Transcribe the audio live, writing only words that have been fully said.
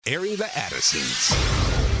Airing the Addisons.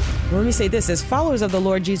 Let me say this, as followers of the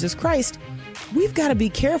Lord Jesus Christ, we've got to be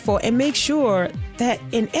careful and make sure that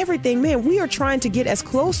in everything, man, we are trying to get as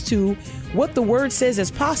close to what the word says as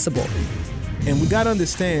possible. And we got to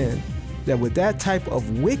understand that with that type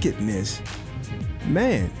of wickedness,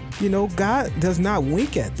 man, God does not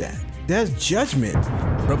wink at that. That's judgment.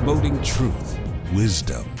 Promoting truth,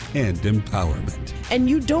 wisdom, and empowerment. And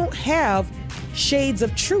you don't have shades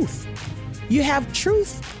of truth. You have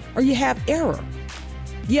truth or you have error.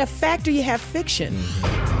 You have fact or you have fiction.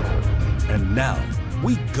 And now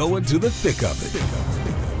we go into the thick of it.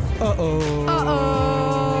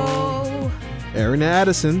 Airing the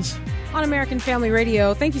Addisons. On American Family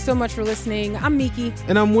Radio. Thank you so much for listening. I'm Miki.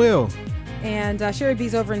 And I'm Will. And Sherry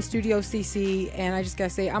B's over in Studio CC. And I just got to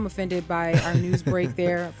say, I'm offended by our news break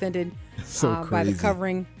there. Offended by the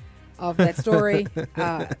covering of that story.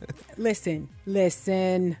 Listen.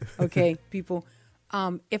 Okay, people.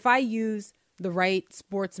 If I use the right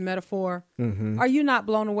sports metaphor, are you not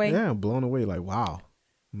blown away? Yeah, I'm blown away. Like, wow.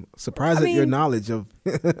 I'm surprised at your knowledge of.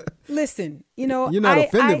 Listen, you're not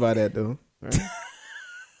offended by that, though. Right?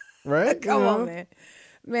 Right? Come on, man.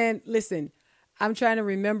 Man, listen. I'm trying to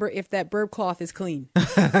remember if that burp cloth is clean.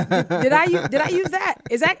 Did I use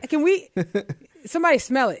that? Can we? Somebody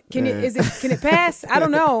smell it. Can it pass? I don't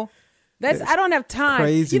know. I don't have time.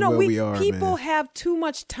 Crazy where we are, people man. have too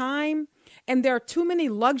much time, and there are too many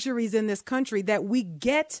luxuries in this country that we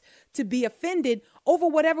get to be offended over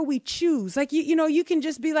whatever we choose. Like, you can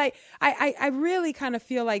just be like, I really kind of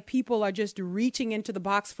feel like people are just reaching into the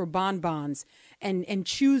box for bonbons and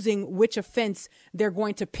choosing which offense they're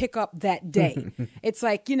going to pick up that day. It's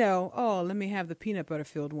like, let me have the peanut butter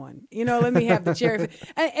filled one. Let me have the cherry.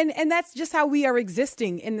 And that's just how we are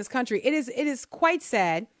existing in this country. It is quite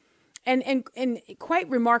sad and quite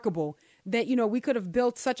remarkable that, we could have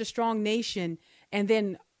built such a strong nation, and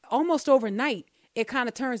then almost overnight, it kind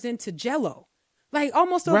of turns into Jell-O. Like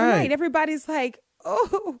almost overnight, everybody's like,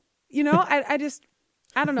 oh, I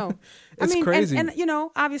don't know. It's crazy. And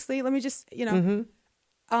obviously, let me just,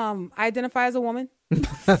 I identify as a woman.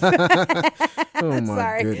 Oh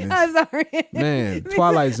my goodness. I'm sorry. Man,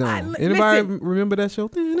 Twilight Zone. Anybody remember that show?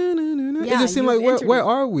 It just seemed like, where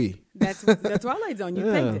are we? That's the Twilight Zone. You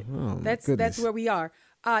pegged it. Oh, that's where we are.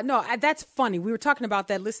 No, that's funny. We were talking about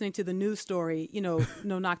that listening to the news story, no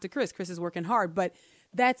knock to Chris. Chris is working hard, but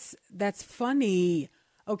that's funny,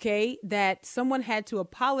 okay, that someone had to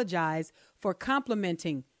apologize for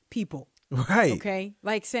complimenting people. Right. Okay?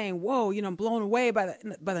 Like saying, whoa, I'm blown away by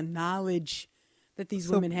the knowledge that these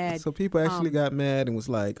women had. So people actually got mad and was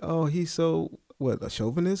like, oh, he's so, a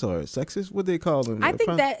chauvinist or a sexist? What do they call him? I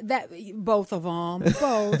think that both of them,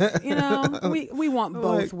 we want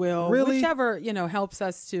both, like, Will. Really? Whichever, helps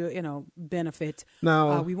us to, benefit.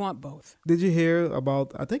 Now, we want both. Did you hear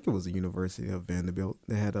about, I think it was the University of Vanderbilt,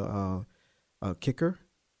 they had a kicker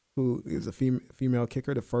who is a female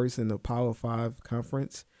kicker, the first in the Power 5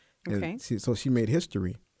 conference. Okay. So she made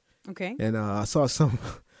history. Okay. And I saw some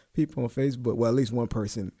people on Facebook, well, at least one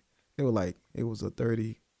person, they were like, it was a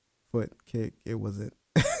 30-foot kick. It wasn't,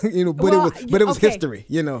 but it was okay. history.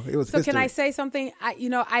 It was so history. Can I say something?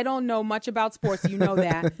 I don't know much about sports. You know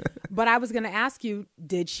that. But I was going to ask you,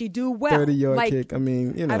 did she do well? 30-yard kick. I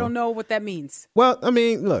mean, I don't know what that means. Well, I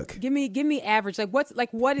mean, look. Give me average. Like what is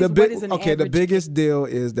an average? The biggest deal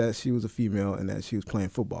is that she was a female and that she was playing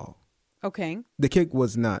football. Okay. The kick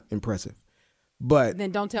was not impressive. But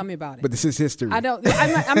then don't tell me about it. But this is history. I'm not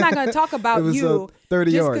going to talk about it was you.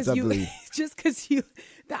 30 yards, I believe. Just because you.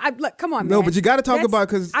 Look, come on, man. No, but you got to talk about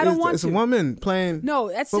because it's a woman playing. No,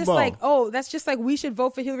 that's football. That's just like we should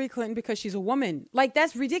vote for Hillary Clinton because she's a woman. Like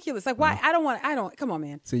that's ridiculous. Like why? Come on,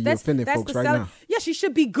 man. So you're offending folks right now. Yeah, she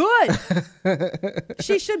should be good.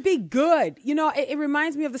 She should be good. It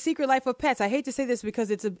reminds me of The Secret Life of Pets. I hate to say this because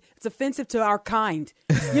it's offensive to our kind.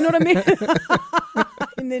 You know what I mean?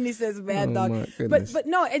 And then he says bad dog. But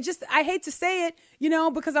no, I hate to say it,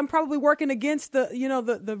 because I'm probably working against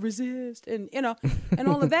the resist and and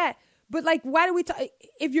all of that. But like, why do we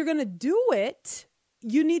if you're going to do it,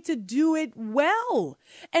 you need to do it well.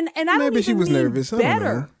 And I don't maybe she was nervous.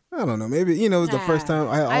 Better. I don't know. Maybe, it was the first time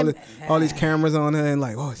I had all these cameras on her and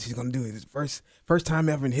like, oh, she's going to do it. It's first time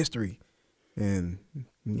ever in history. And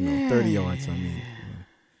 30 yards, I mean.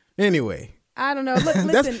 Anyway. I don't know. Look,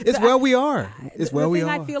 listen, it's where we are. It's where we are.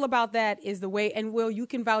 The thing I feel about that is the way, and Will, you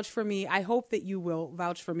can vouch for me. I hope that you will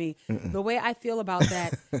vouch for me. The way I feel about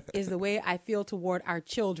that is the way I feel toward our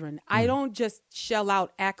children. I don't just shell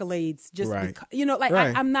out accolades just because,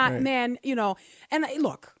 I'm not, man, and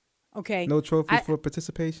look, okay. No trophies for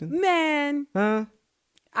participation? Man. Huh?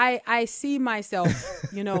 I see myself,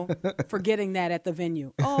 forgetting that at the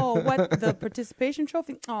venue. Oh, what, the participation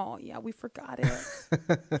trophy? Oh, yeah, we forgot it.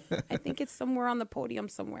 I think it's somewhere on the podium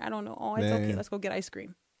somewhere. I don't know. Oh, it's okay. Let's go get ice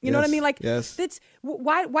cream. You know what I mean? Like, that's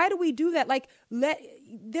why do we do that? Like, look,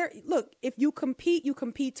 if you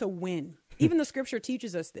compete to win. Even the scripture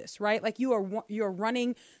teaches us this, right? Like you're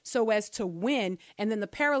running so as to win. And then the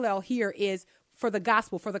parallel here is for the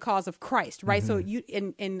gospel, for the cause of Christ, right? So you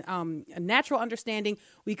in a natural understanding,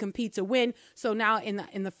 we compete to win. So now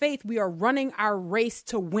in the faith, we are running our race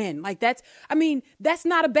to win. Like that's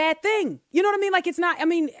not a bad thing. You know what I mean? Like it's not,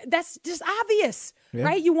 that's just obvious,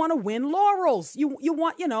 right? You want to win laurels. You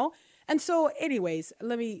want, and so anyways,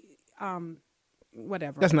 let me,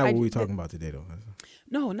 whatever. That's not what we're talking about today, though.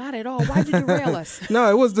 No, not at all. Why'd you derail us? No,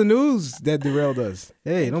 it was the news that derailed us.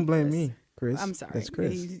 Hey, don't blame me, Chris. I'm sorry. That's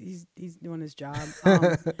Chris. He's doing his job.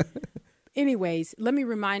 Anyways, let me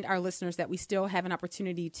remind our listeners that we still have an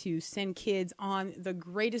opportunity to send kids on the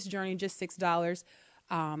greatest journey, just $6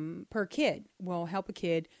 per kid. Will help a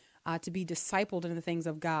kid to be discipled in the things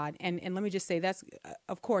of God. And let me just say that's,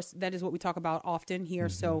 of course, that is what we talk about often here.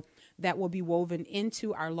 So that will be woven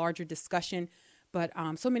into our larger discussion. But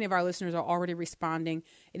so many of our listeners are already responding.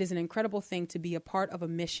 It is an incredible thing to be a part of a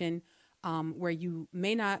mission where you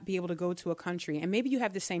may not be able to go to a country. And maybe you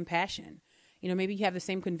have the same passion. Maybe you have the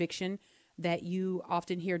same conviction that you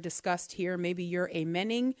often hear discussed here. Maybe you're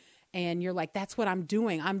amening and you're like, that's what I'm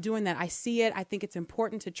doing. I'm doing that. I see it. I think it's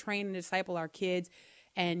important to train and disciple our kids.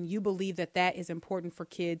 And you believe that that is important for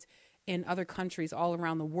kids in other countries all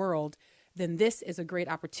around the world. Then this is a great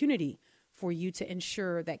opportunity for you to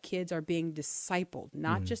ensure that kids are being discipled,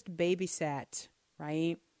 not just babysat,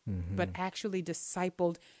 right? But actually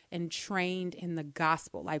discipled and trained in the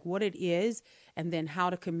gospel, like what it is, and then how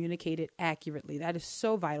to communicate it accurately. That is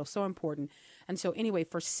so vital, so important. And so anyway,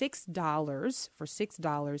 for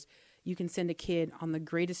 $6, you can send a kid on the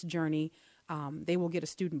greatest journey. They will get a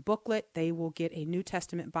student booklet. They will get a New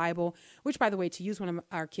Testament Bible, which, by the way, to use one of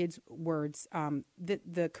our kids' words,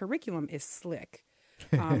 the curriculum is slick.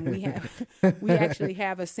 We actually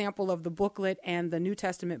have a sample of the booklet and the New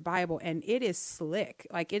Testament Bible, and it is slick.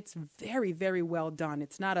 Like it's very, very well done.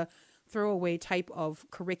 It's not a throwaway type of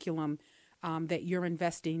curriculum that you're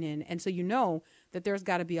investing in. And so that there's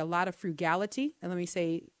got to be a lot of frugality. And let me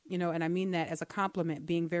say, and I mean that as a compliment,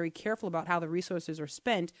 being very careful about how the resources are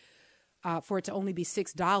spent for it to only be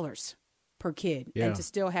 $6 per kid and to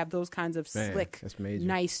still have those kinds of slick,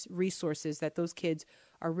 nice resources that those kids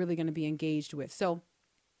are really going to be engaged with. So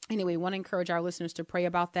anyway, want to encourage our listeners to pray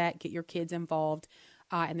about that, get your kids involved.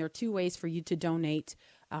 And there are two ways for you to donate.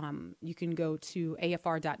 You can go to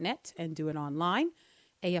afr.net and do it online,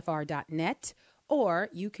 afr.net, or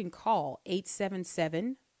you can call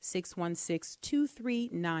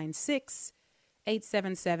 877-616-2396,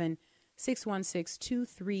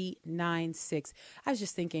 877-616-2396. I was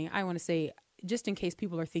just thinking, I want to say, just in case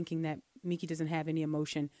people are thinking that Miki doesn't have any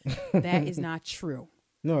emotion, that is not true.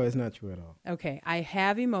 No, it's not true at all. Okay. I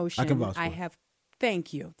have emotion. I can vouch for it.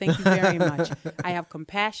 Thank you. Thank you very much. I have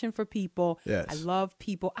compassion for people. Yes. I love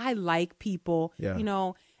people. I like people.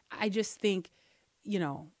 Yeah. I just think,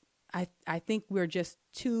 I think we're just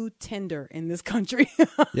too tender in this country.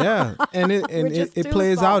 Yeah. And it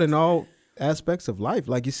plays soft. out in all aspects of life.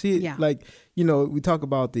 Like you see it, we talk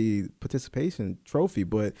about the participation trophy,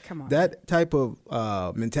 but that type of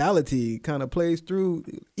mentality kind of plays through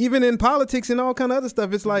even in politics and all kind of other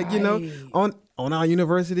stuff. It's like, on our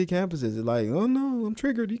university campuses, it's like, oh no, I'm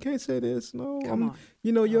triggered. You can't say this. No,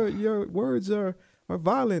 your words are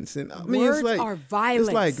violence. And I mean, words are violence.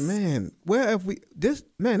 It's like, man, where have this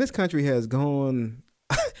country has gone.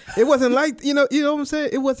 It wasn't like, you know what I'm saying?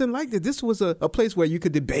 It wasn't like that. This was a place where you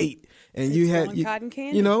could debate and you had, cotton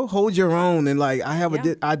candy. Hold your own and like,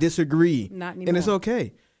 I disagree. Not anymore. And it's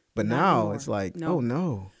okay. But Not now anymore. it's like, No. oh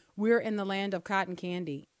no. We're in the land of cotton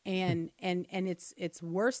candy, and it's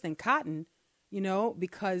worse than cotton,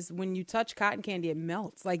 because when you touch cotton candy, it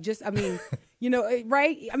melts. Like right?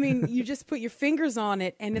 I mean, you just put your fingers on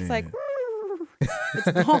it and it's like,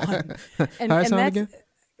 it's gone. And How it sound again?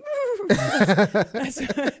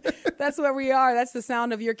 That's where we are. That's the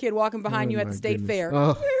sound of your kid walking behind you at the state fair,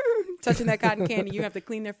 touching that cotton candy. You have to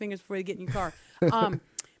clean their fingers before you get in your car.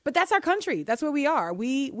 But that's our country. That's where we are.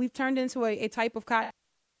 We've turned into a type of cotton,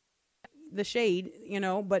 the shade,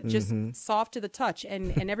 but just soft to the touch,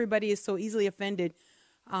 and everybody is so easily offended,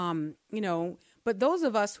 But those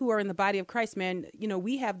of us who are in the body of Christ, man,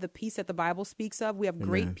 we have the peace that the Bible speaks of. We have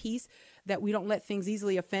great peace that we don't let things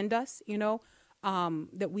easily offend us,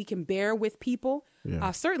 that we can bear with people.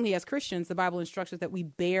 Yeah. Certainly as Christians, the Bible instructs us that we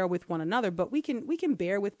bear with one another, but we can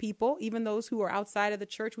bear with people, even those who are outside of the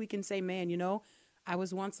church. We can say, man, I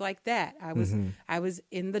was once like that. I was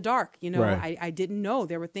in the dark. Right. I didn't know.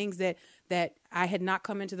 There were things that I had not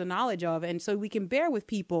come into the knowledge of. And so we can bear with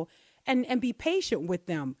people and be patient with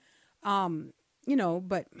them.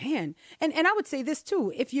 But man, and I would say this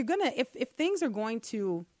too, if things are going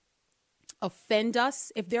to offend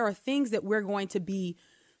us, if there are things that we're going to be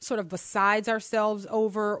sort of besides ourselves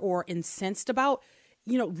over or incensed about,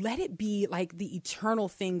 let it be like the eternal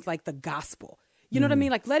things, like the gospel. You know what I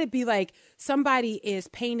mean? Like, let it be like somebody is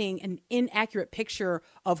painting an inaccurate picture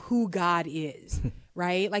of who God is,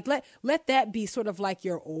 right? Like, let that be sort of like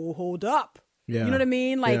your, hold up. Yeah. You know what I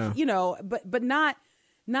mean? Like, Yeah. but not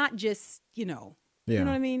just, You know what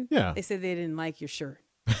I mean? Yeah. They said they didn't like your shirt.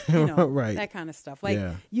 Right. That kind of stuff. Like,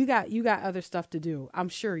 Yeah. you got other stuff to do. I'm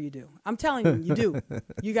sure you do. I'm telling you, you do.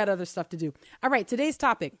 You got other stuff to do. All right. Today's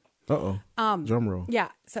topic. Drum roll. Yeah.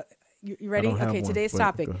 So you ready? I don't have Okay. one, Today's but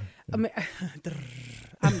topic. go ahead.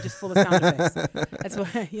 I'm just full of sound effects. That's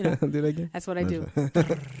what Do that again? That's what I do.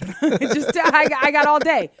 I got all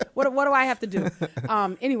day. What do I have to do?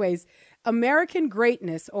 Anyways, American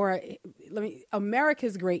greatness, or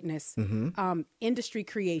America's greatness, industry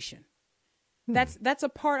creation. That's a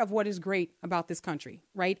part of what is great about this country,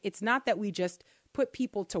 right? It's not that we just put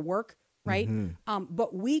people to work, right?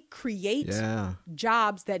 But we create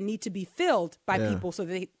jobs that need to be filled by people so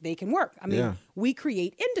that they can work. I mean, we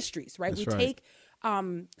create industries, right? That's we right. take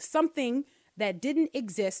something that didn't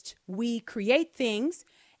exist, we create things,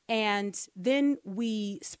 and then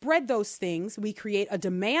we spread those things. We create a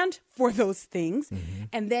demand for those things,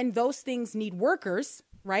 and then those things need workers,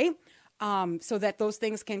 right? So that those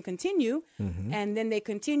things can continue, and then they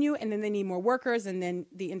continue, and then they need more workers, and then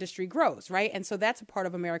the industry grows, right? And so that's a part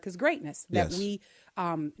of America's greatness, that we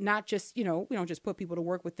not just, we don't just put people to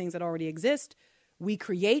work with things that already exist. We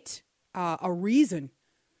create a reason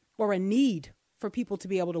or a need for people to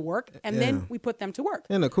be able to work, and then we put them to work.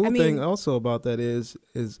 And the cool thing also about that is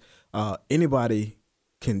anybody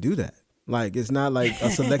can do that. Like, it's not like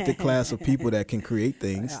a selected class of people that can create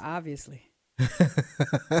things. Obviously.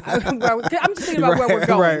 I'm just thinking about where we're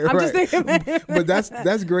going. I'm just thinking. But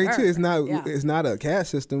that's great too. It's not a caste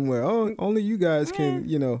system where only you guys can,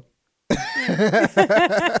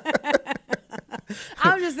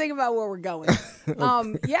 I'm just thinking about where we're going.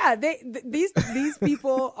 These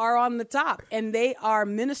people are on the top, and they are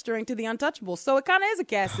ministering to the untouchables. So it kind of is a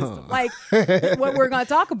caste system, like what we're going to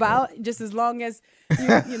talk about. Just as long as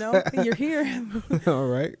you're here. All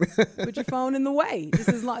right. Put your phone in the way. This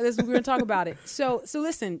is we're going to talk about it. So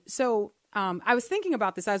listen. So I was thinking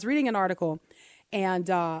about this. I was reading an article, and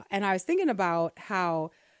I was thinking about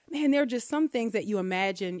how, man, there are just some things that you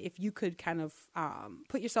imagine if you could kind of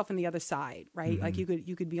put yourself on the other side, right? Like you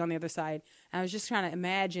could be on the other side. And I was just trying to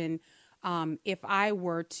imagine if I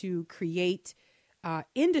were to create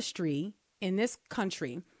industry in this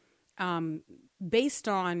country based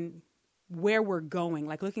on where we're going,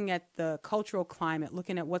 like looking at the cultural climate,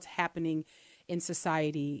 looking at what's happening in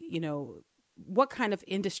society, what kind of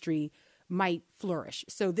industry might flourish.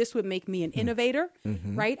 So this would make me an innovator,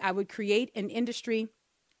 right? I would create an industry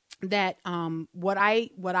that what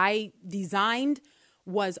I designed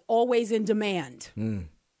was always in demand.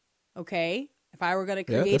 Okay, if I were going to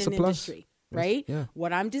create an industry, right?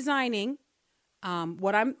 What I'm designing,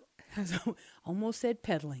 what I'm almost said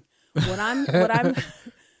peddling. What I'm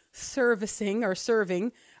servicing or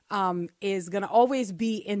serving is going to always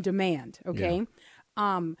be in demand. Okay,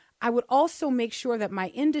 I would also make sure that my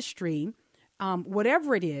industry,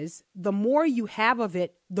 whatever it is, the more you have of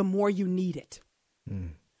it, the more you need it.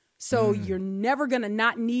 So you're never going to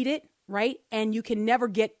not need it, right? And you can never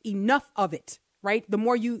get enough of it, right? The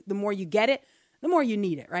more you get it, the more you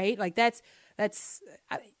need it, right? Like that's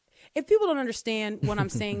if people don't understand what I'm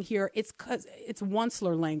saying here, it's because it's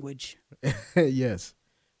Onceler language. Yes.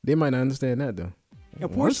 They might not understand that though. A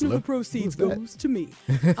portion of the proceeds goes to me.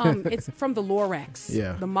 It's from the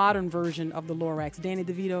Lorax, the modern version of the Lorax. Danny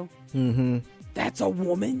DeVito. That's a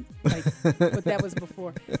woman. But that was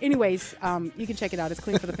before. Anyways, you can check it out. It's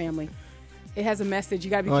clean for the family. It has a message. You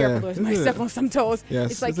got to be careful. It might step on some toes.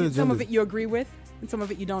 Yes, it's like some of it you agree with and some of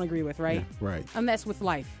it you don't agree with, right? Yeah, right. And that's with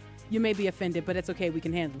life. You may be offended, but it's okay. We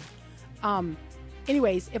can handle it.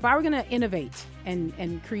 Anyways, if I were going to innovate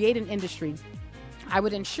and create an industry, I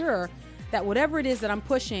would ensure that whatever it is that I'm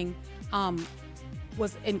pushing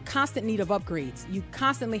was in constant need of upgrades. You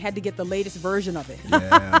constantly had to get the latest version of it.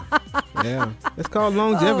 Yeah, it's called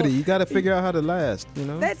longevity. You got to figure out how to last.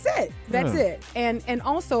 That's it. That's it. And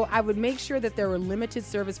also, I would make sure that there were limited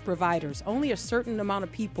service providers. Only a certain amount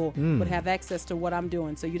of people would have access to what I'm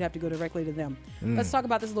doing, so you'd have to go directly to them. Let's talk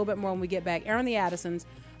about this a little bit more when we get back. Aaron the Addisons,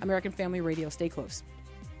 American Family Radio. Stay close.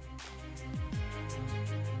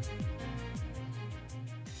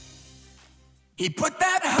 He put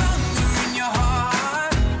that hunger in your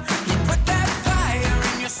heart. He put that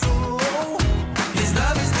fire in your soul. His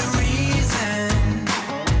love is the reason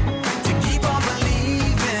to keep on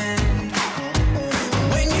believing.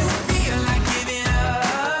 When you feel like giving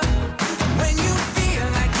up, when you feel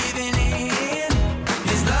like giving in,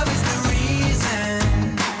 His love is the reason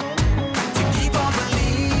to keep on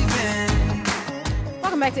believing.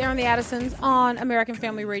 Welcome back to Aaron the Addisons on American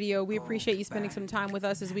Family Radio. We appreciate you spending some time with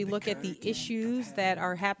us as we look at the issues that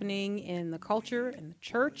are happening in the culture and the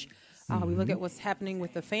church. We look at what's happening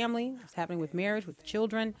with the family, what's happening with marriage, with the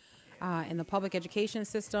children, in the public education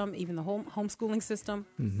system, even the homeschooling system.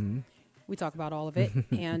 We talk about all of it.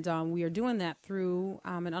 And we are doing that through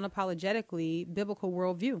an unapologetically biblical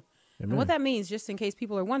worldview. And what that means, just in case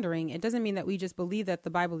people are wondering, it doesn't mean that we just believe that the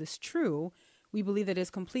Bible is true. We believe that it's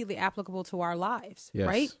completely applicable to our lives,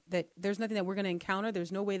 right? That there's nothing that we're going to encounter.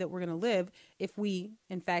 There's no way that we're going to live if we,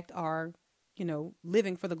 in fact, are,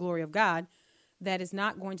 living for the glory of God, that is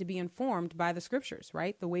not going to be informed by the scriptures,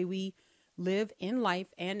 right? The way we live in life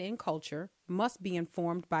and in culture must be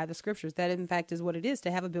informed by the scriptures. That, in fact, is what it is to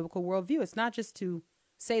have a biblical worldview. It's not just to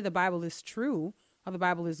say the Bible is true or the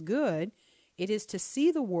Bible is good. It is to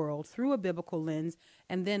see the world through a biblical lens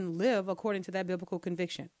and then live according to that biblical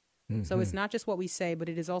conviction. So it's not just what we say, but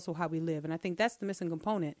it is also how we live. And I think that's the missing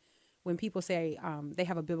component when people say they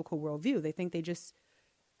have a biblical worldview. They think that just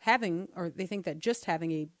having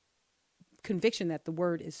a conviction that the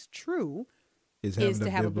word is true is to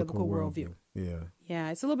have a biblical worldview. Yeah,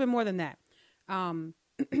 it's a little bit more than that. And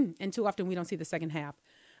too often we don't see the second half.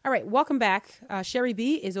 All right, welcome back. Sherry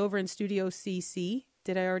B is over in Studio CC.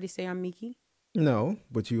 Did I already say I'm Miki? No,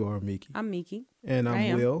 but you are Miki. I'm Miki. And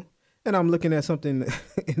I'm Will. And I'm looking at something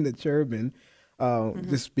in the Cherubim.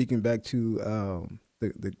 Just speaking back to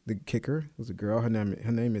the kicker, was a girl. Her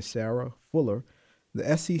name is Sarah Fuller.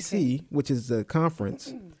 The SEC, which is the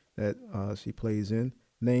conference that she plays in,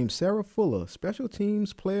 named Sarah Fuller Special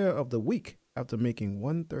Teams Player of the Week after making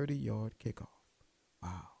 130-yard kickoff.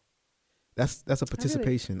 Wow, that's a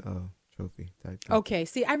participation trophy type thing. Okay,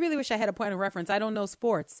 see, I really wish I had a point of reference. I don't know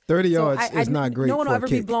sports. 30 yards is not great. No one will ever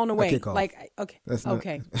be blown away. Like, okay, that's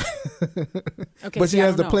okay. Okay, but she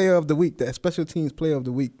has the player of the week, the special teams player of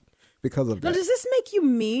the week, because of that. Now, does this make you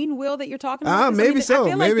mean, Will, that you're talking about this? Maybe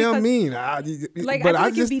so. Maybe I'm mean. I feel like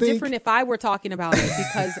it'd be different if I were talking about it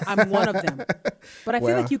because I'm one of them. But I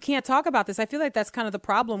feel like you can't talk about this. I feel like that's kind of the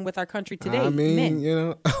problem with our country today. I mean,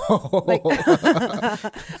 men.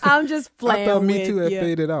 I'm just playing. I thought Me Too had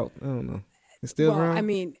faded out. I don't know. It's still around? I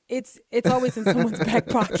mean, it's always in someone's back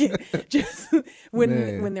pocket just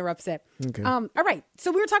when they're upset. Okay. All right.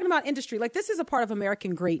 So we were talking about industry. Like, this is a part of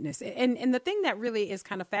American greatness. And the thing that really is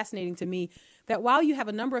kind of fascinating to me, that while you have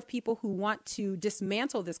a number of people who want to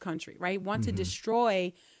dismantle this country, right, want to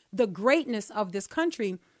destroy the greatness of this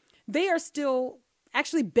country, they are still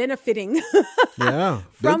actually benefiting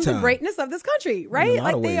from the greatness of this country, right?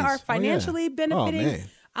 Like, they are financially benefiting.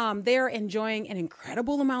 They're enjoying an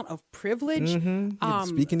incredible amount of privilege.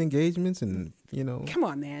 Speaking engagements and, come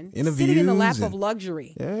on, man. Interviews. Sitting in the lap of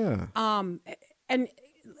luxury. Yeah. And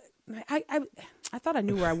I thought I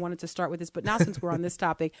knew where I wanted to start with this, but now since we're on this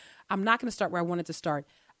topic, I'm not going to start where I wanted to start.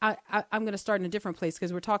 I'm going to start in a different place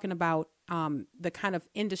because we're talking about the kind of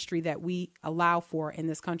industry that we allow for in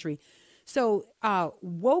this country. So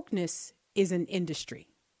wokeness is an industry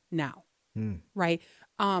now, right?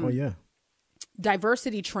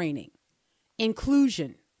 Diversity training,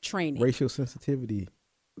 inclusion training, racial sensitivity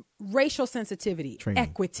training.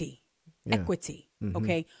 Equity.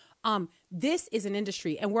 Okay. This is an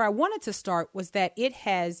industry. And where I wanted to start was that it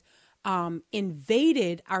has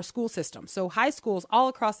invaded our school system. So high schools all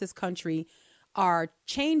across this country are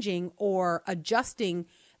changing or adjusting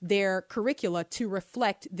their curricula to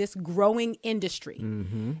reflect this growing industry.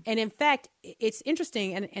 And in fact, it's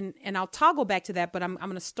interesting, and I'll toggle back to that, but I'm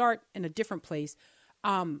going to start in a different place.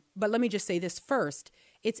 But let me just say this first.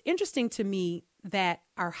 It's interesting to me that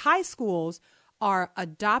our high schools are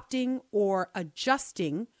adopting or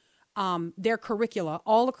adjusting their curricula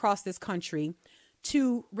all across this country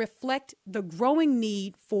to reflect the growing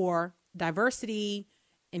need for diversity,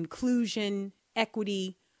 inclusion,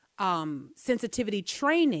 equity, sensitivity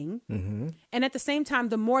training. And at the same time,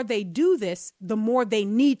 the more they do this, the more they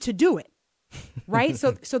need to do it. right?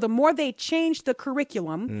 So the more they change the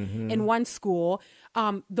curriculum in one school,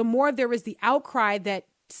 the more there is the outcry that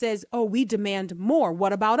says, oh, we demand more.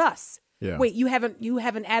 What about us? Yeah. Wait, you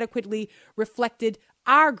haven't adequately reflected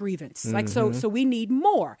our grievance. Like, so we need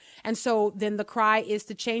more. And so then the cry is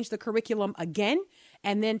to change the curriculum again,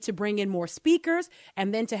 and then to bring in more speakers,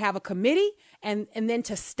 and then to have a committee, and then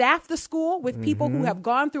to staff the school with people who have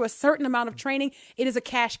gone through a certain amount of training. It is a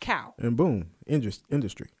cash cow. And boom,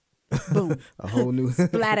 industry. Boom. A whole new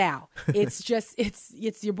splat out. It's just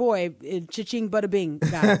it's your boy Cha-ching Bada Bing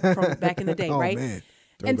guy from back in the day, right? Man.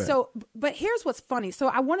 And so, but here's what's funny. So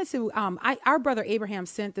I wanted to, our brother Abraham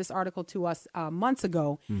sent this article to us months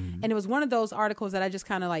ago, and it was one of those articles that I just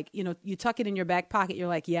kind of like, you tuck it in your back pocket. You're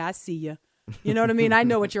like, yeah, I see you. You know what I mean? I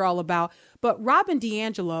know what you're all about. But Robin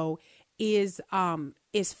DiAngelo is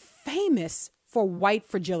famous for white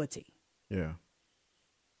fragility. Yeah.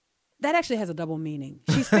 That actually has a double meaning.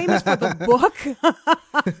 She's famous for the book.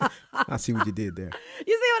 I see what you did there.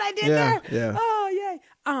 You see what I did there? Yeah. Oh,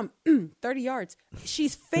 yay. 30 yards.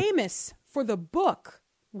 She's famous for the book,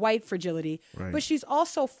 White Fragility, right. But she's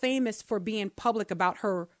also famous for being public about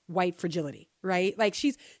her white fragility, right? Like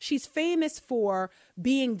she's famous for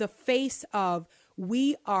being the face of,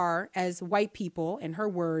 we are, as white people, in her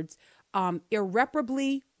words,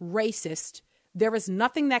 irreparably racist. There is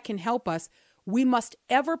nothing that can help us. We must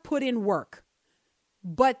ever put in work,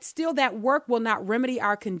 but still that work will not remedy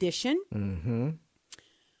our condition. Mm-hmm.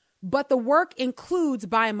 But the work includes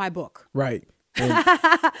buying my book. Right.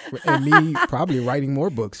 And me probably writing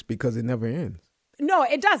more books because it never ends. No,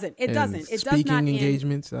 it doesn't. It doesn't. It does not end. Speaking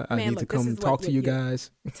engagements. I need to come talk to you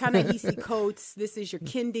guys. Ta-Nehisi Coates, this is your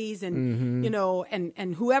Kindys, and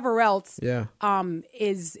and whoever else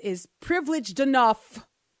is privileged enough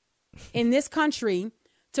in this country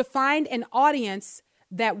to find an audience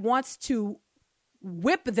that wants to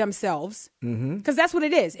whip themselves, because that's what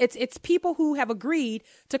it is. It's people who have agreed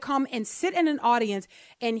to come and sit in an audience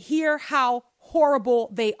and hear how horrible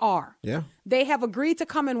they are. Yeah. They have agreed to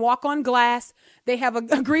come and walk on glass. They have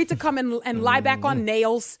agreed to come and lie back on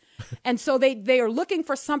nails. And so they are looking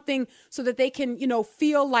for something so that they can,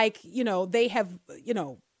 feel like, they have,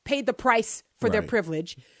 paid the price for their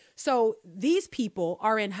privilege. So these people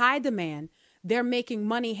are in high demand. They're making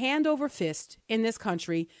money hand over fist in this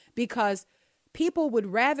country because people would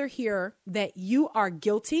rather hear that you are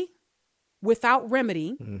guilty without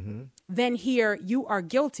remedy than hear you are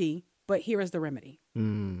guilty, but here is the remedy.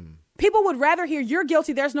 People would rather hear you're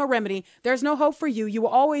guilty, there's no remedy, there's no hope for you, you will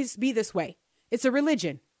always be this way. It's a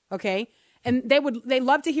religion, okay? And they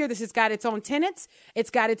love to hear this. It's got its own tenets,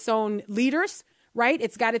 it's got its own leaders, right?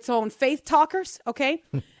 It's got its own faith talkers, okay?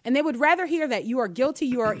 And they would rather hear that you are guilty,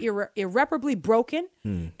 you are irreparably broken,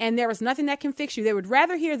 and there is nothing that can fix you. They would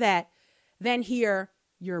rather hear that than hear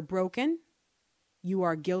you're broken, you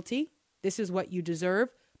are guilty, this is what you deserve,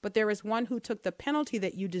 but there is one who took the penalty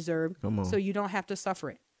that you deserve so you don't have to suffer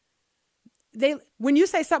it. When you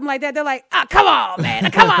say something like that, they're like, come on, man,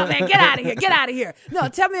 get out of here. No,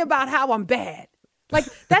 tell me about how I'm bad. Like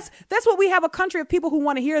that's what we have, a country of people who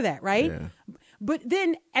want to hear that, right? Yeah. But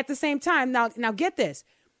then at the same time, now get this.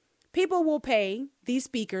 People will pay these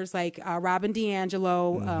speakers like Robin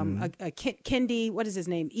DiAngelo, Kendi, what is his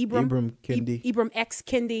name? Ibram Kendi. Ibram X.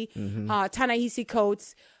 Kendi, Ta-Nehisi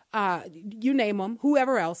Coates, you name them,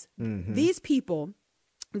 whoever else. These people,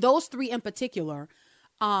 those three in particular,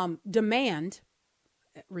 demand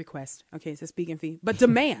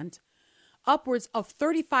upwards of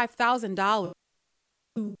 $35,000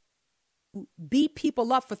 to beat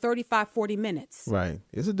people up for 35, 40 minutes. Right.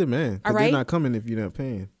 It's a demand. All right? They're not coming if you're not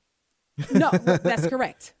paying. No, that's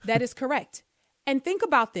correct. That is correct. And think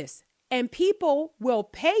about this. And people will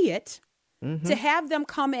pay it to have them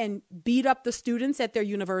come and beat up the students at their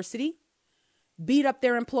university, beat up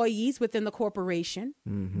their employees within the corporation,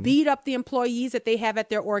 beat up the employees that they have at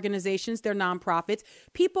their organizations, their nonprofits.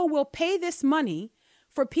 People will pay this money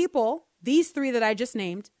for people, these three that I just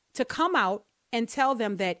named, to come out and tell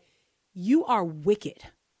them that you are wicked,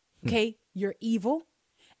 okay? You're evil,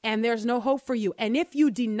 and there's no hope for you. And if you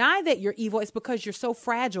deny that you're evil, it's because you're so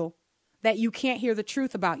fragile that you can't hear the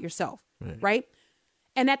truth about yourself, right?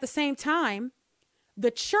 And at the same time,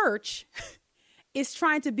 the church is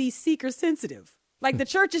trying to be seeker sensitive. Like the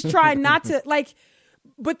church is trying not to,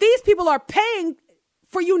 but these people are paying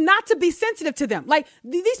for you not to be sensitive to them. Like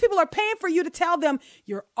these people are paying for you to tell them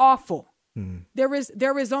you're awful. There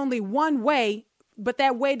is only one way, but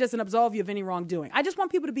that way doesn't absolve you of any wrongdoing. I just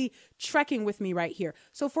want people to be trekking with me right here.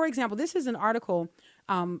 So, for example, this is an article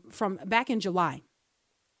from back in July,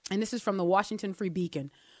 and this is from the Washington Free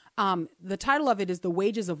Beacon. The title of it is "The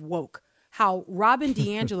Wages of Woke: how Robin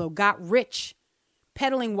DiAngelo got rich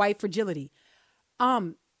peddling white fragility.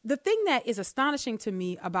 The thing that is astonishing to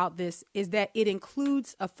me about this is that it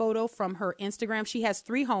includes a photo from her Instagram. She has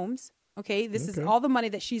 3 homes. Okay. This is all the money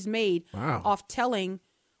that she's made off telling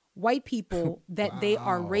white people that they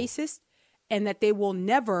are racist and that they will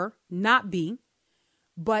never not be.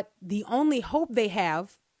 But the only hope they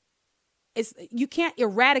have is you can't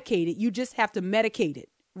eradicate it. You just have to medicate it.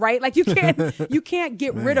 Right? Like you can't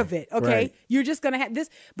get rid of it. Okay. Right. You're just going to have this.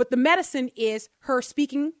 But the medicine is her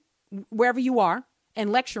speaking wherever you are and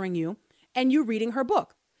lecturing you and you reading her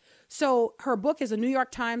book. So her book is a New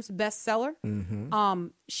York Times bestseller. Mm-hmm.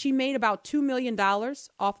 She made about $2 million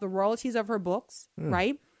off the royalties of her books,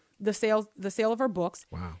 right? The sale of her books.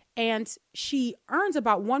 Wow. And she earns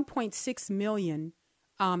about $1.6 million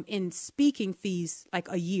in speaking fees like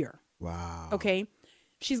a year. Wow. Okay.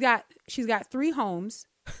 She's got 3 homes.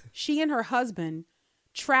 She and her husband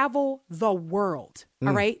travel the world.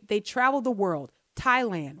 All right. They travel the world.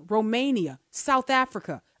 Thailand, Romania, South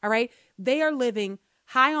Africa. All right. They are living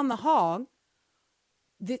high on the hog.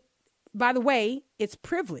 By the way, it's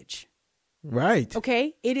privilege. Right.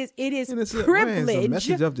 Okay. It is it's privilege. It's a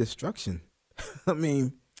message of destruction. I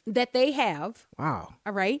mean, that they have. Wow.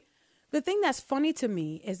 All right. The thing that's funny to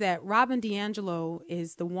me is that Robin DiAngelo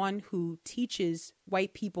is the one who teaches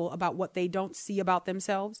white people about what they don't see about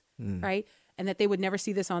themselves, right? And that they would never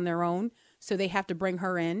see this on their own. So they have to bring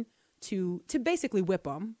her in to basically whip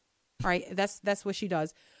them, right? That's what she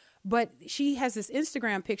does. But she has this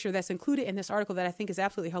Instagram picture that's included in this article that I think is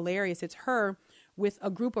absolutely hilarious. It's her with a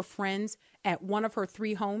group of friends at one of her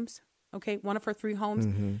 3 homes. Okay, one of her 3 homes.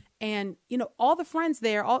 Mm-hmm. And, you know, all the friends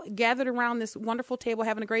there, all gathered around this wonderful table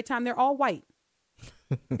having a great time. They're all white.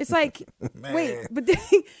 It's like, wait, but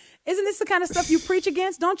isn't this the kind of stuff you preach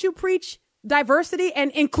against? Don't you preach diversity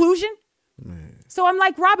and inclusion? Man. So I'm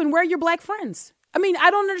like, Robin, where are your black friends? I mean,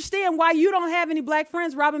 I don't understand why you don't have any black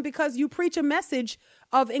friends, Robin, because you preach a message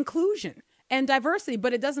of inclusion and diversity,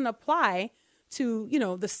 but it doesn't apply to, you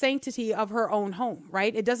know, the sanctity of her own home,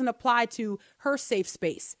 right? It doesn't apply to her safe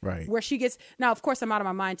space, right? Where she gets, now, of course, I'm out of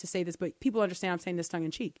my mind to say this, but people understand I'm saying this tongue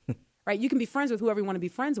in cheek, right? You can be friends with whoever you want to be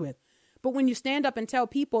friends with. But when you stand up and tell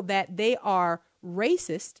people that they are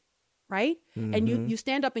racist, right? Mm-hmm. And you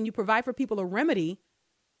stand up and you provide for people a remedy,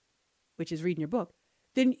 which is reading your book,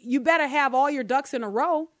 then you better have all your ducks in a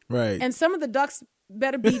row. Right. And some of the ducks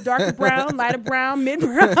better be darker brown, lighter brown,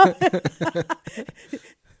 mid-brown.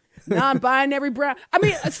 Non-binary brown. I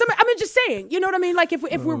mean, just saying, you know what I mean? Like if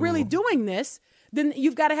we're really doing this, then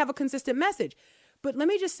you've got to have a consistent message. But let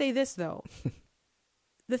me just say this, though.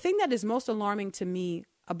 The thing that is most alarming to me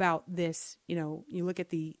about this, you know, you look at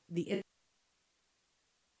the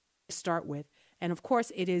start with, and of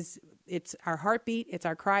course it's our heartbeat, it's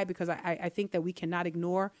our cry, because I think that we cannot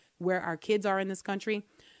ignore where our kids are in this country.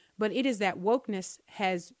 But it is that wokeness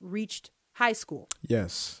has reached high school.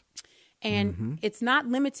 Yes. And it's not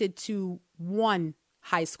limited to one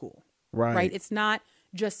high school, right? It's not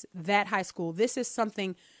just that high school. This is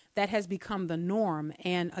something that has become the norm.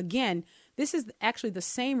 And again, this is actually the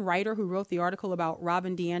same writer who wrote the article about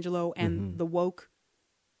Robin DiAngelo and the woke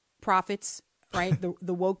prophets, right?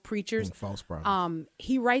 the woke preachers. And false prophets.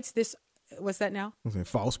 He writes this. What's that now? I was saying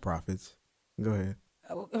false prophets. Go ahead.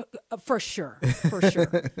 For sure.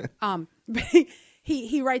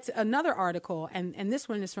 He writes another article, and this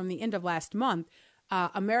one is from the end of last month.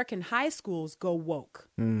 American high schools go woke.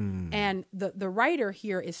 And the writer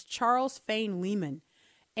here is Charles Fane Lehman.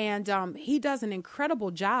 And he does an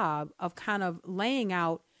incredible job of kind of laying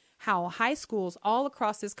out how high schools all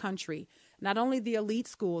across this country, not only the elite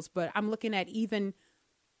schools, but I'm looking at even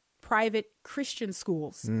private Christian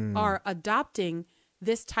schools, are adopting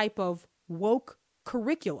this type of woke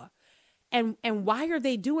curricula. And why are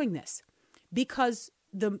they doing this? Because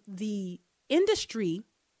the industry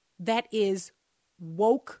that is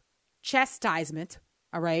woke chastisement,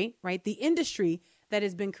 all right, the industry that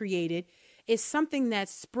has been created is something that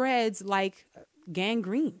spreads like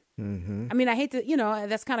gangrene. I mean, I hate to, you know,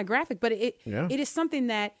 that's kind of graphic, but it is something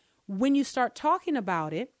that when you start talking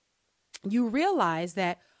about it, you realize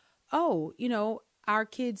that, oh, you know, our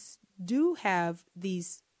kids do have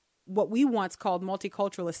these what we once called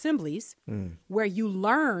multicultural assemblies, where you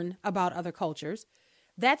learn about other cultures.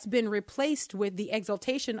 That's been replaced with the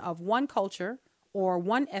exaltation of one culture or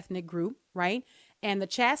one ethnic group, right? And the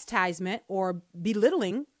chastisement or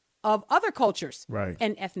belittling of other cultures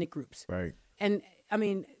and ethnic groups. Right. And I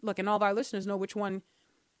mean, look, and all of our listeners know which one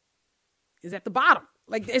is at the bottom,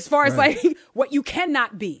 like as far as like what you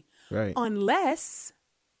cannot be, unless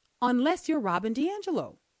you're Robin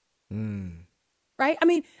DiAngelo. Right? I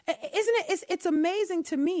mean, isn't it? It's amazing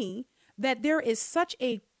to me. that there is such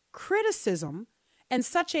a criticism and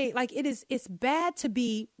such a, like, it's bad to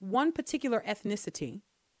be one particular ethnicity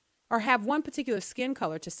or have one particular skin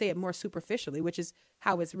color, to say it more superficially, which is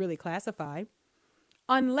how it's really classified,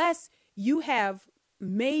 unless you have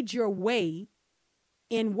made your way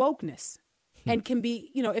in wokeness and can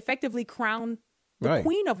be, effectively crowned the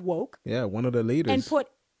queen of woke. Yeah, one of the leaders. And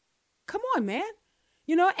come on, man.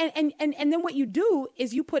 And then what you do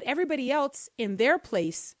is you put everybody else in their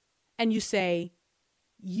place and you say,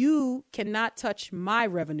 you cannot touch my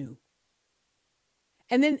revenue.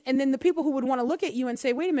 And then the people who would want to look at you and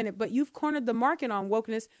say, wait a minute, but you've cornered the market on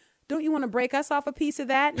wokeness. Don't you want to break us off a piece of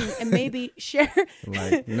that and maybe share?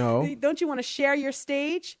 Like, no. Don't you want to share your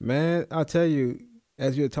stage? Man, I'll tell you,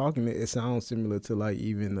 as you're talking, it sounds similar to like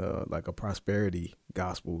even like a prosperity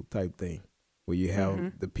gospel type thing, where you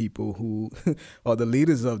have the people who are the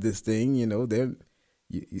leaders of this thing,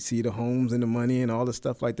 you see the homes and the money and all the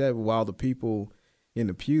stuff like that, while the people in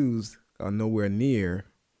the pews are nowhere near,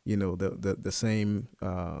 the same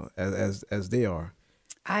as they are.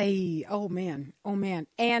 Oh man.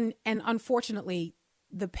 And unfortunately,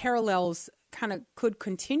 the parallels kind of could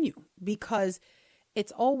continue, because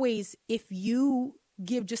it's always, if you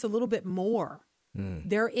give just a little bit more,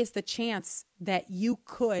 there is the chance that you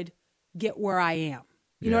could get where I am.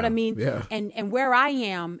 You know what I mean? Yeah. And where I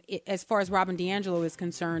am, as far as Robin DiAngelo is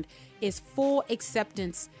concerned, is full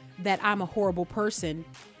acceptance that I'm a horrible person,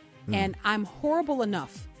 and I'm horrible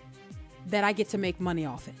enough that I get to make money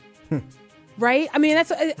off it. Right? I mean,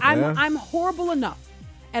 I'm horrible enough,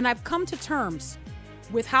 and I've come to terms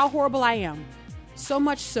with how horrible I am, so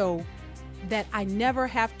much so that I never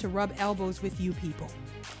have to rub elbows with you people.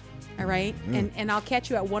 All right? And I'll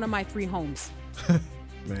catch you at one of my 3 homes.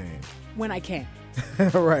 Man. When I can.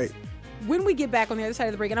 Right. When we get back on the other side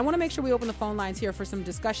of the break, and I want to make sure we open the phone lines here for some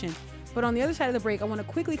discussion, but on the other side of the break, I want to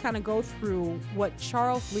quickly kind of go through what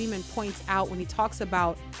Charles Lehman points out when he talks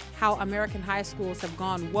about how American high schools have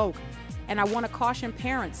gone woke. And I want to caution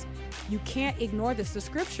parents, you can't ignore this. The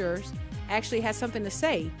scriptures actually has something to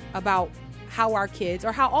say about how our kids,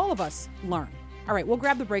 or how all of us, learn. All right, we'll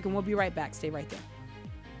grab the break and we'll be right back. Stay right there.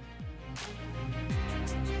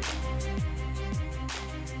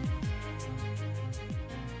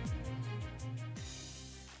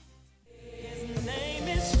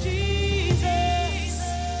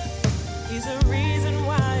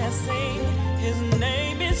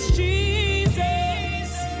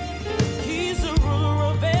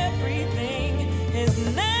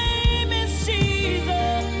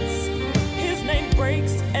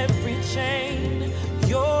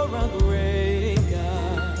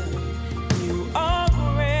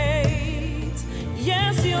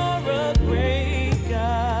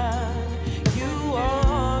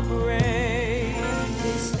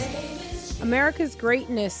 America's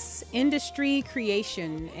greatness, industry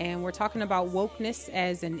creation, and we're talking about wokeness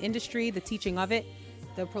as an industry, the teaching of it,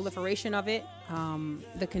 the proliferation of it,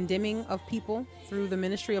 the condemning of people through the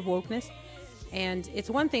ministry of wokeness. And it's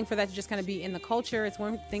one thing for that to just kind of be in the culture. It's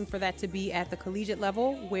one thing for that to be at the collegiate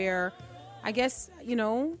level, where I guess,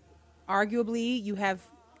 arguably you have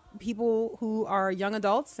people who are young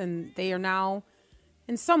adults and they are now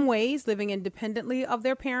in some ways living independently of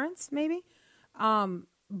their parents, maybe.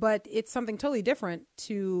 But it's something totally different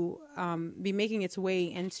to be making its way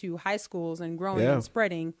into high schools and growing and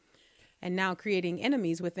spreading, and now creating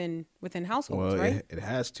enemies within households, right? It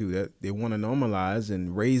has to. That they want to normalize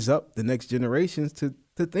and raise up the next generations to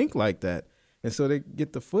think like that. And so they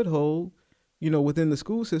get the foothold, within the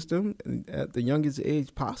school system at the youngest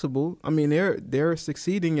age possible. I mean, they're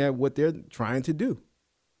succeeding at what they're trying to do,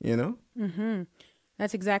 Mm-hmm.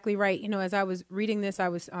 That's exactly right. As I was reading this, I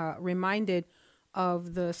was reminded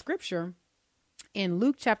of the scripture in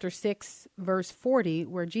Luke chapter 6, verse 40,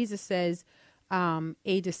 where Jesus says,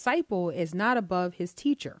 a disciple is not above his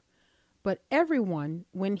teacher, but everyone,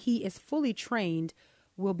 when he is fully trained,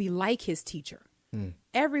 will be like his teacher.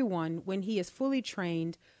 Everyone, when he is fully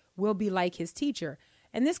trained, will be like his teacher.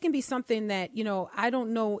 And this can be something that, I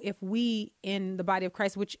don't know if we in the body of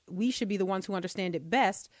Christ, which we should be the ones who understand it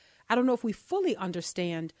best, I don't know if we fully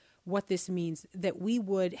understand what this means, that we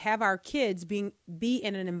would have our kids be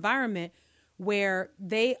in an environment where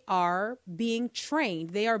they are being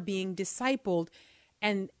trained, they are being discipled.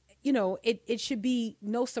 And, it should be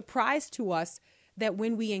no surprise to us that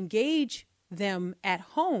when we engage them at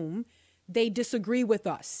home, they disagree with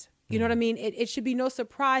us. You know what I mean? It should be no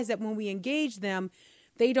surprise that when we engage them,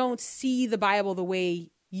 they don't see the Bible the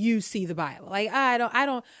way you see the Bible. Like, I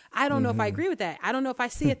don't know if I agree with that. I don't know if I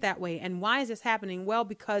see it that way. And why is this happening? Well,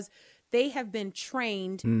 because they have been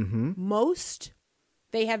trained most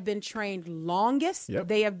They have been trained longest. Yep.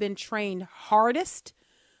 They have been trained hardest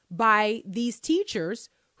by these teachers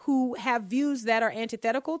who have views that are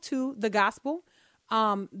antithetical to the gospel.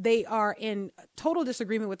 They are in total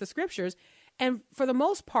disagreement with the scriptures. And for the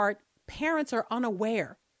most part, parents are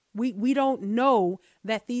unaware. We don't know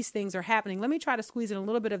that these things are happening. Let me try to squeeze in a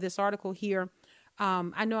little bit of this article here.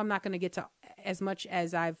 I know I'm not going to get to as much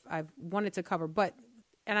as I've wanted to cover,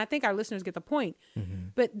 and I think our listeners get the point. Mm-hmm.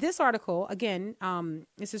 But this article, again,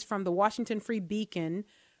 this is from the Washington Free Beacon.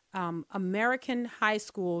 American high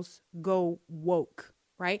schools go woke,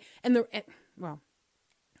 right?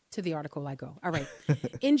 To the article I go. All right.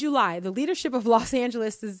 In July, the leadership of Los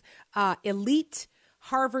Angeles' elite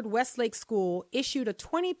Harvard Westlake School issued a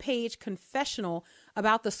 20-page confessional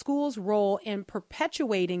about the school's role in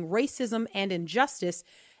perpetuating racism and injustice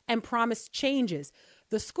and promised changes.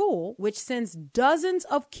 The school, which sends dozens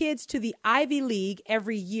of kids to the Ivy League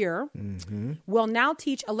every year, will now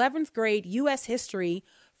teach 11th grade U.S. history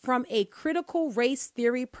from a critical race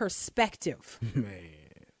theory perspective.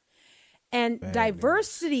 And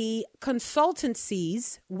diversity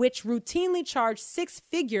consultancies, which routinely charge 6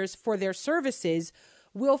 figures for their services,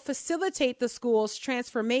 will facilitate the school's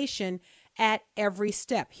transformation at every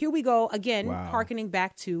step. Here we go again, hearkening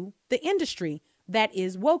back to the industry that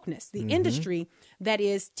is wokeness, the industry that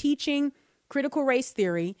is teaching critical race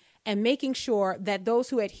theory and making sure that those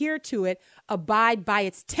who adhere to it abide by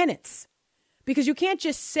its tenets. Because you can't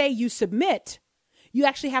just say you submit. You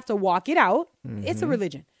actually have to walk it out. It's a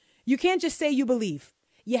religion. You can't just say you believe.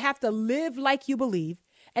 You have to live like you believe.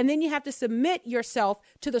 And then you have to submit yourself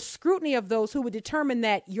to the scrutiny of those who would determine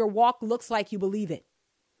that your walk looks like you believe it.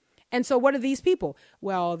 And so what are these people?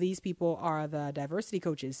 Well, these people are the diversity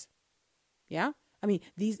coaches. Yeah. I mean,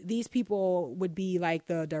 these people would be like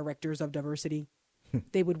the directors of diversity.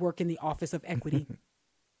 They would work in the Office of Equity.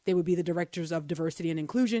 They would be the directors of diversity and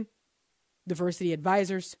inclusion, diversity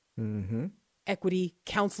advisors, equity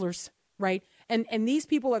counselors, right? And these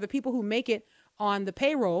people are the people who make it on the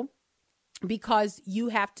payroll, because you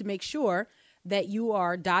have to make sure that you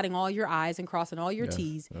are dotting all your I's and crossing all your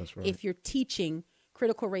T's if you're teaching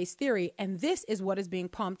critical race theory. And this is what is being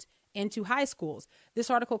pumped into high schools. This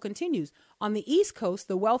article continues. On the East Coast,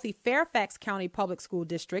 the wealthy Fairfax County Public School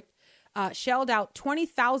District shelled out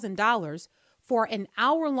 $20,000 for an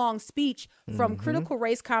hour-long speech from critical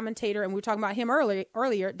race commentator, and we were talking about him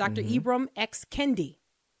earlier, Dr. Ibram X. Kendi.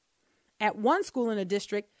 At one school in the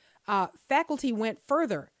district, faculty went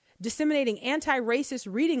further, disseminating anti-racist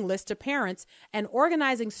reading lists to parents and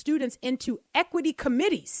organizing students into equity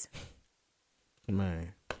committees.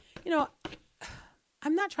 Man. You know,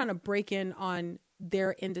 I'm not trying to break in on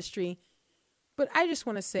their industry, but I just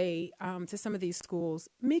want to say to some of these schools,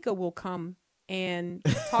 Mika will come and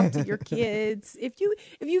talk to your kids. If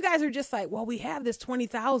you guys are just like, well, we have this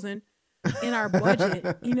 $20,000 in our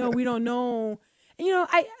budget, we don't know. And,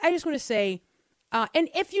 I just want to say, and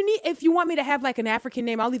if you want me to have like an African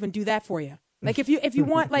name, I'll even do that for you. Like if you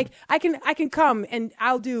want, like I can come and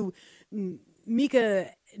I'll do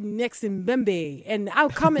Mika Nexembembe, and I'll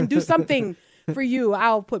come and do something for you.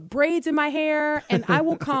 I'll put braids in my hair, and I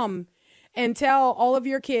will come and tell all of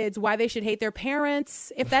your kids why they should hate their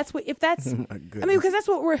parents. If that's because that's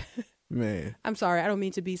what we're. Man, I'm sorry, I don't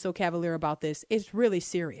mean to be so cavalier about this. It's really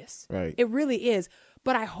serious. Right. It really is.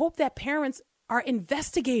 But I hope that parents are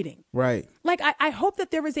investigating. Right. Like, I hope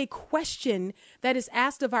that there is a question that is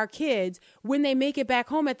asked of our kids when they make it back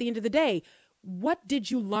home at the end of the day. What did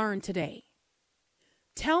you learn today?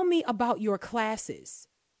 Tell me about your classes.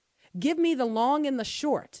 Give me the long and the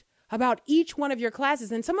short about each one of your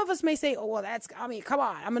classes. And some of us may say, oh, well, come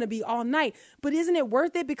on, I'm going to be all night. But isn't it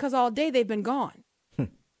worth it? Because all day they've been gone.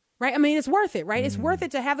 Right? I mean, it's worth it, right? It's worth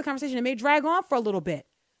it to have the conversation. It may drag on for a little bit.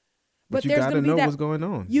 But you got to know what's going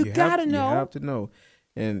on. You got to know. You have to know.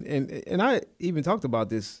 And I even talked about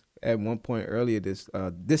this at one point earlier,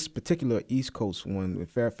 this particular East Coast one with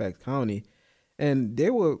Fairfax County. And they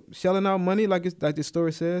were shelling out money, like the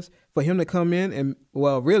story says, for him to come in. And,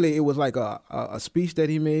 well, really, it was like a speech that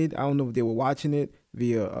he made. I don't know if they were watching it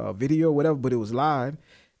via video or whatever, but it was live.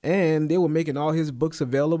 And they were making all his books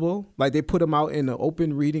available. Like, they put them out in the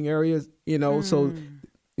open reading areas, so,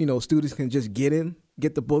 students can just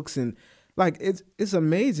get the books. And, like, it's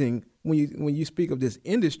amazing when you speak of this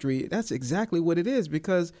industry. That's exactly what it is,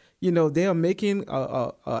 because, they are making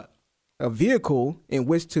a vehicle in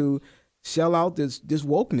which to shell out this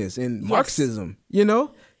wokeness and Marxism,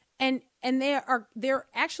 and they're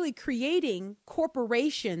actually creating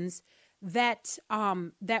corporations that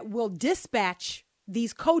will dispatch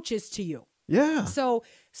these coaches to you. Yeah. So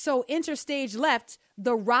So enter stage left,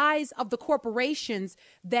 the rise of the corporations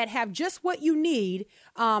that have just what you need,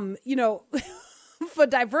 for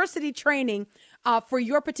diversity training for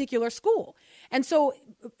your particular school. And so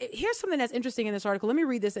here's something that's interesting in this article. Let me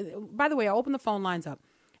read this. By the way, I'll open the phone lines up.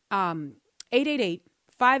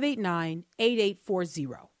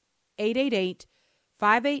 888-589-8840.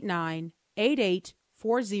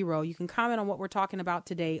 888-589-8840. You can comment on what we're talking about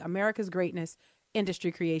today, America's greatness,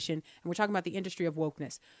 industry creation. And we're talking about the industry of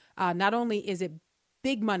wokeness. Not only is it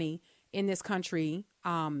big money in this country,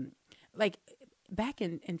 like back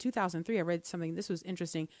in 2003, I read something, this was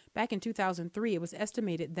interesting. Back in 2003, it was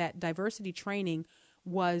estimated that diversity training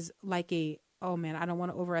was like I don't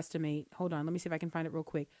want to overestimate. Hold on, let me see if I can find it real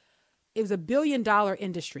quick. It was $1 billion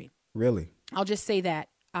industry. Really? I'll just say that.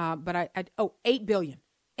 But $8 billion.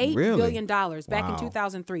 $8 Really? billion back in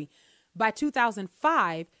 2003. By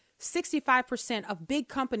 2005, 65% of big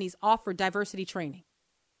companies offer diversity training.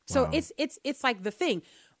 So it's like the thing.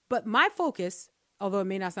 But my focus, although it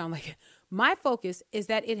may not sound like it, my focus is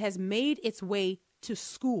that it has made its way to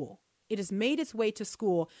school. It has made its way to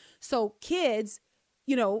school. So kids,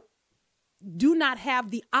 do not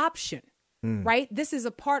have the option, right? This is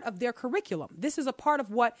a part of their curriculum. This is a part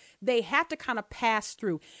of what they have to kind of pass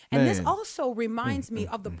through. And this also reminds me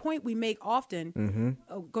of the point we make often.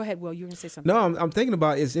 Oh, go ahead, Will. You were going to say something. No, I'm thinking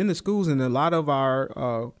about it's in the schools, and a lot of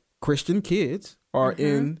our Christian kids are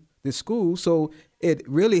in the school. So it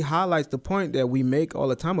really highlights the point that we make all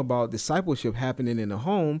the time about discipleship happening in the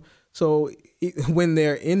home. So when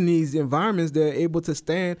they're in these environments, they're able to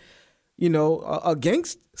stand,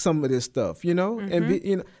 against some of this stuff, and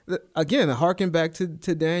be, again, harken back to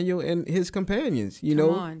Daniel and his companions.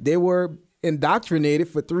 They were indoctrinated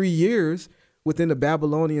for 3 years within the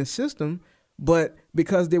Babylonian system, but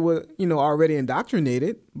because they were, already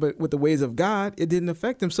indoctrinated, but with the ways of God, it didn't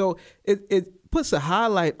affect them. So it puts a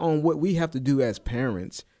highlight on what we have to do as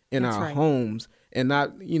parents in our homes, and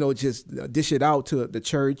not, just dish it out to the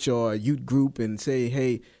church or a youth group and say,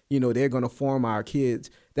 hey, they're going to form our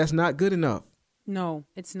kids. That's not good enough. No,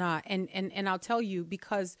 it's not. And I'll tell you,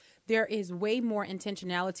 because there is way more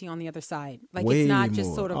intentionality on the other side. Like way it's not more.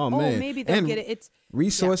 just sort of, man. Maybe they'll get it. It's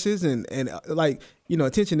resources and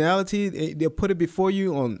intentionality. They'll put it before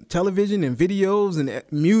you on television and videos and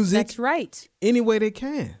music. That's right. Any way they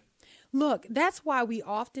can. Look, that's why we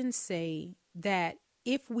often say that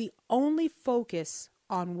if we only focus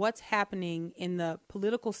on what's happening in the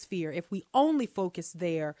political sphere, if we only focus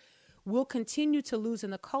there, we'll continue to lose in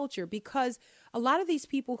the culture, because a lot of these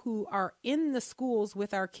people who are in the schools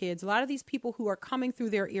with our kids, a lot of these people who are coming through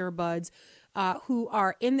their earbuds, who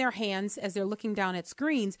are in their hands as they're looking down at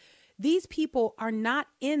screens, these people are not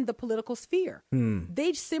in the political sphere.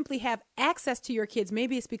 They simply have access to your kids.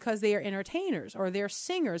 Maybe it's because they are entertainers or they're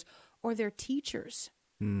singers or they're teachers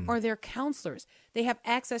or they're counselors. They have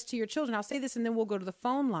access to your children. I'll say this and then we'll go to the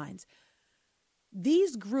phone lines.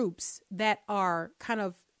 These groups that are kind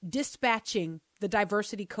of dispatching the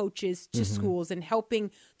diversity coaches to schools and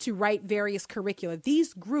helping to write various curricula,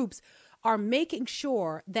 these groups are making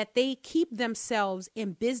sure that they keep themselves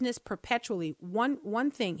in business perpetually.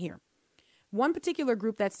 One thing here. One particular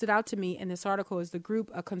group that stood out to me in this article is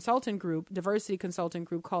a consultant group, diversity consultant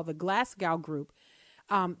group called the Glasgow Group.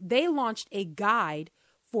 They launched a guide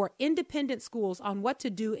for independent schools on what to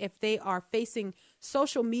do if they are facing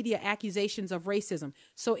social media accusations of racism.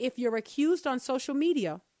 So if you're accused on social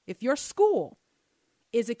media, if your school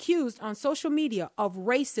is accused on social media of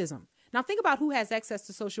racism, now think about who has access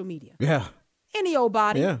to social media. Yeah. Any old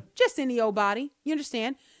body. Yeah. Just any old body. You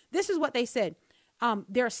understand? This is what they said.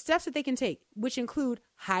 There are steps that they can take, which include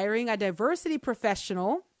hiring a diversity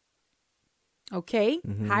professional. Okay.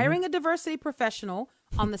 Hiring a diversity professional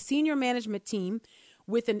on the senior management team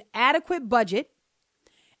with an adequate budget,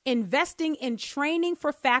 investing in training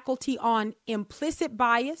for faculty on implicit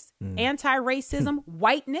bias, anti-racism,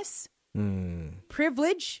 whiteness,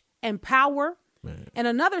 privilege, and power. And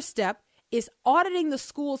another step is auditing the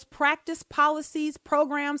school's practice, policies,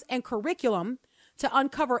 programs, and curriculum to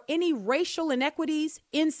uncover any racial inequities,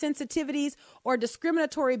 insensitivities, or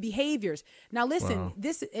discriminatory behaviors. Now, listen,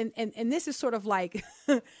 this and this is sort of like,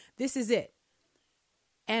 this is it.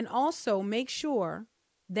 And also make sure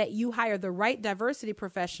that you hire the right diversity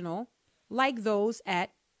professional, like those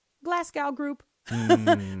at Glasgow Group.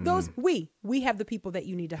 We have the people that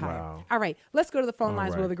you need to hire. Wow. All right, let's go to the phone All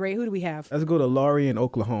lines, right. Will the Great. Who do we have? Let's go to Laurie in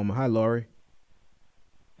Oklahoma. Hi, Laurie.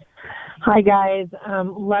 Hi, guys.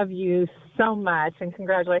 Love you so much, and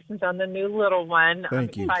congratulations on the new little one.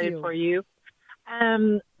 Thank you. I'm excited for you.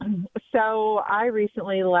 So I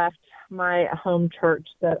recently left my home church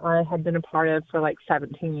that I had been a part of for like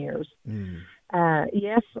 17 years.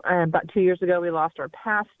 Yes, about 2 years ago, we lost our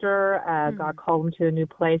pastor. God called him to a new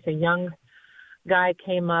place. A young guy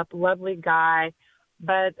came up, lovely guy.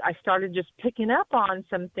 But I started just picking up on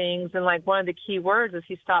some things. And like one of the key words is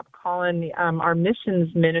he stopped calling our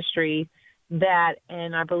missions ministry that,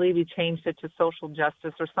 and I believe he changed it to social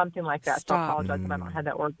justice or something like that. So I apologize if I don't have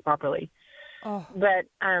that word properly. Oh. But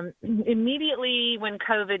immediately when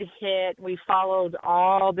COVID hit, we followed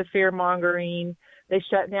all the fear-mongering. They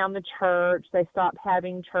shut down the church. They stopped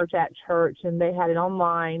having church at church, and they had it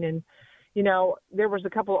online. And, you know, there was a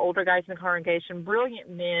couple of older guys in the congregation, brilliant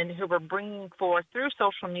men who were bringing forth through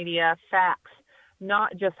social media facts,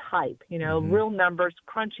 not just hype, you know, real numbers,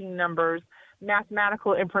 crunching numbers,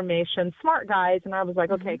 mathematical information, smart guys. And I was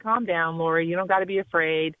like, okay, calm down, Lori. You don't got to be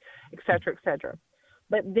afraid, et cetera, et cetera.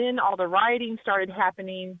 But then all the rioting started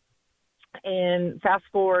happening, and fast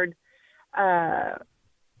forward,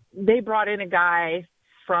 they brought in a guy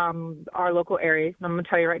from our local area. I'm going to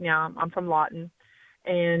tell you right now, I'm from Lawton.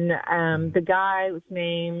 And the guy's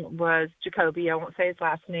name was Jacoby. I won't say his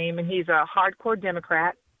last name. And he's a hardcore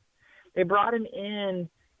Democrat. They brought him in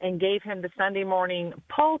and gave him the Sunday morning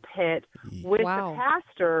pulpit with the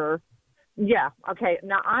pastor. Yeah. Okay.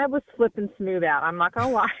 Now, I was flipping smooth out. I'm not going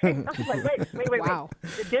to lie. I was like, wait.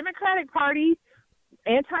 The Democratic Party,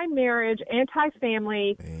 anti-marriage,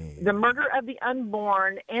 anti-family, the murder of the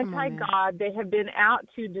unborn, anti-God. They have been out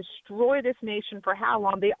to destroy this nation for how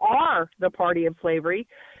long? They are the party of slavery.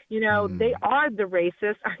 You know, they are the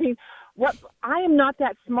racists. I mean, I am not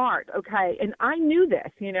that smart, okay? And I knew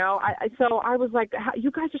this, you know. So I was like, you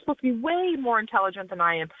guys are supposed to be way more intelligent than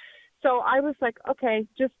I am. So I was like, okay,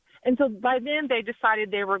 and so by then they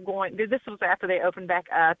decided they were going, this was after they opened back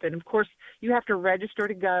up. And of course you have to register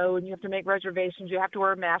to go and you have to make reservations. You have to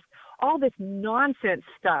wear a mask, all this nonsense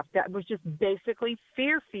stuff that was just basically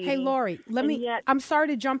fear feeding. Hey, Lori, I'm sorry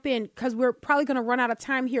to jump in because we're probably going to run out of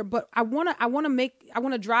time here, but I want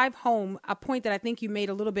to drive home a point that I think you made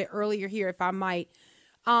a little bit earlier here, if I might.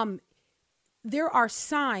 There are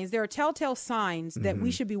telltale signs that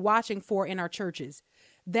we should be watching for in our churches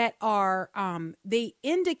that are, they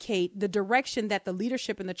indicate the direction that the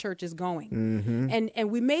leadership in the church is going.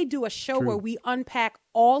 And we may do a show where we unpack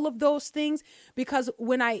all of those things, because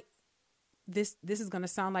when this is going to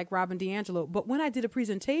sound like Robin DiAngelo, but when I did a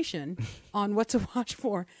presentation on what to watch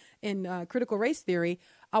for in critical race theory,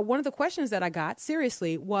 one of the questions that I got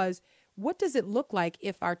seriously was, what does it look like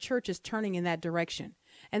if our church is turning in that direction?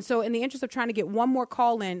 And so in the interest of trying to get one more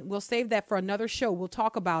call in, we'll save that for another show. We'll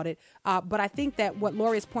talk about it. But I think that what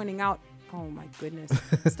Lori is pointing out, oh my goodness,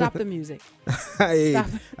 stop the music.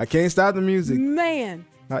 I can't stop the music. Man.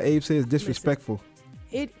 How Abe says disrespectful.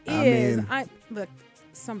 It is. Look,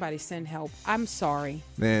 somebody send help. I'm sorry.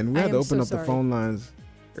 Man, we had to open up the phone lines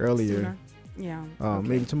earlier. Sooner? Yeah. Okay.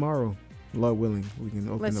 Maybe tomorrow, Lord willing, we can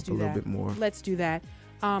open up a little bit more. Let's do that.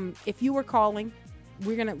 If you were calling,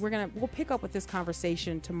 we'll pick up with this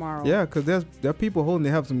conversation tomorrow. Yeah, because there are people holding. They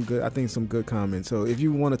have some good comments. So if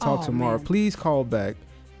you want to talk tomorrow, please call back,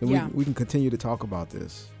 and we can continue to talk about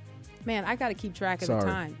this. Man, I got to keep track of the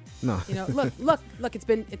time. No, you know, look. It's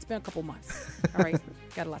been a couple months. All right,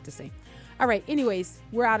 got a lot to say. All right. Anyways,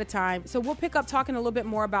 we're out of time, so we'll pick up talking a little bit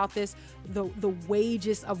more about this, the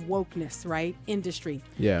wages of wokeness, right? Industry.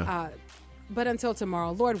 Yeah. But until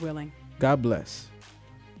tomorrow, Lord willing. God bless.